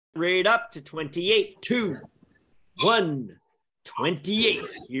rate up to 28. 2, 1, 28.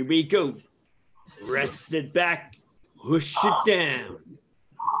 Here we go. Press it back. Push it down.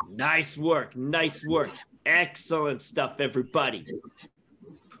 Nice work. Nice work. Excellent stuff, everybody.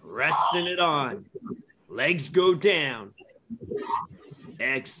 Pressing it on. Legs go down.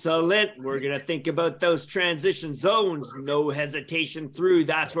 Excellent. We're going to think about those transition zones. No hesitation through.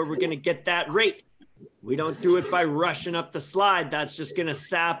 That's where we're going to get that rate. We don't do it by rushing up the slide. That's just going to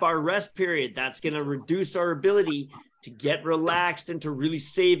sap our rest period. That's going to reduce our ability to get relaxed and to really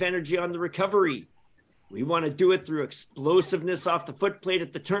save energy on the recovery. We want to do it through explosiveness off the foot plate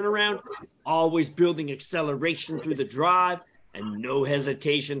at the turnaround, always building acceleration through the drive, and no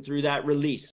hesitation through that release.